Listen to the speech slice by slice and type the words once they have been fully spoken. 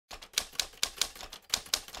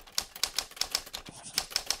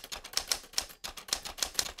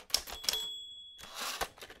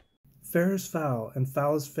Fair is foul and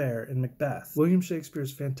foul is fair in Macbeth, William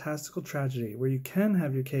Shakespeare's fantastical tragedy where you can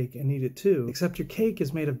have your cake and eat it too, except your cake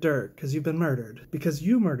is made of dirt because you've been murdered. Because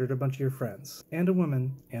you murdered a bunch of your friends, and a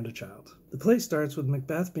woman, and a child. The play starts with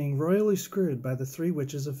Macbeth being royally screwed by the three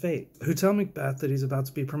witches of fate, who tell Macbeth that he's about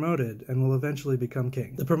to be promoted and will eventually become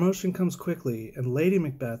king. The promotion comes quickly, and Lady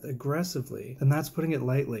Macbeth aggressively, and that's putting it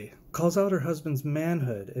lightly, calls out her husband's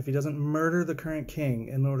manhood if he doesn't murder the current king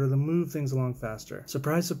in order to move things along faster.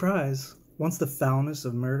 Surprise, surprise! Once the foulness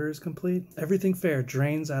of murder is complete, everything fair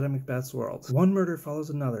drains out of Macbeth's world. One murder follows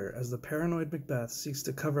another as the paranoid Macbeth seeks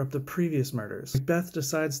to cover up the previous murders. Macbeth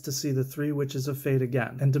decides to see the three witches of fate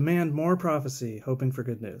again and demand more prophecy, hoping for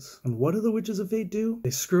good news. And what do the witches of fate do? They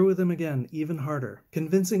screw with him again even harder,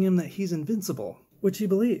 convincing him that he's invincible. Which he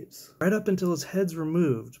believes, right up until his head's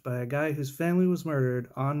removed by a guy whose family was murdered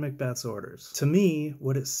on Macbeth's orders. To me,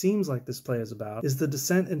 what it seems like this play is about is the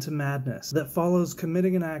descent into madness that follows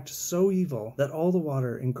committing an act so evil that all the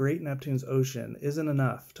water in Great Neptune's ocean isn't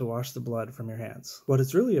enough to wash the blood from your hands. What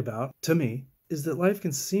it's really about, to me, is that life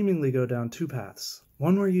can seemingly go down two paths.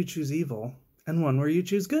 One where you choose evil, and one where you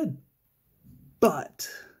choose good. But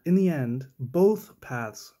in the end, both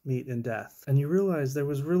paths meet in death, and you realize there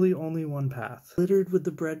was really only one path, littered with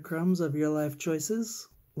the breadcrumbs of your life choices,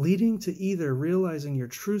 leading to either realizing your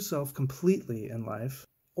true self completely in life,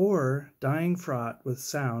 or dying fraught with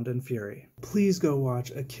sound and fury. Please go watch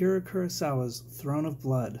Akira Kurosawa's Throne of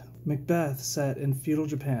Blood, Macbeth set in feudal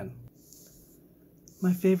Japan.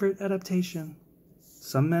 My favorite adaptation.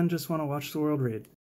 Some men just want to watch the world read.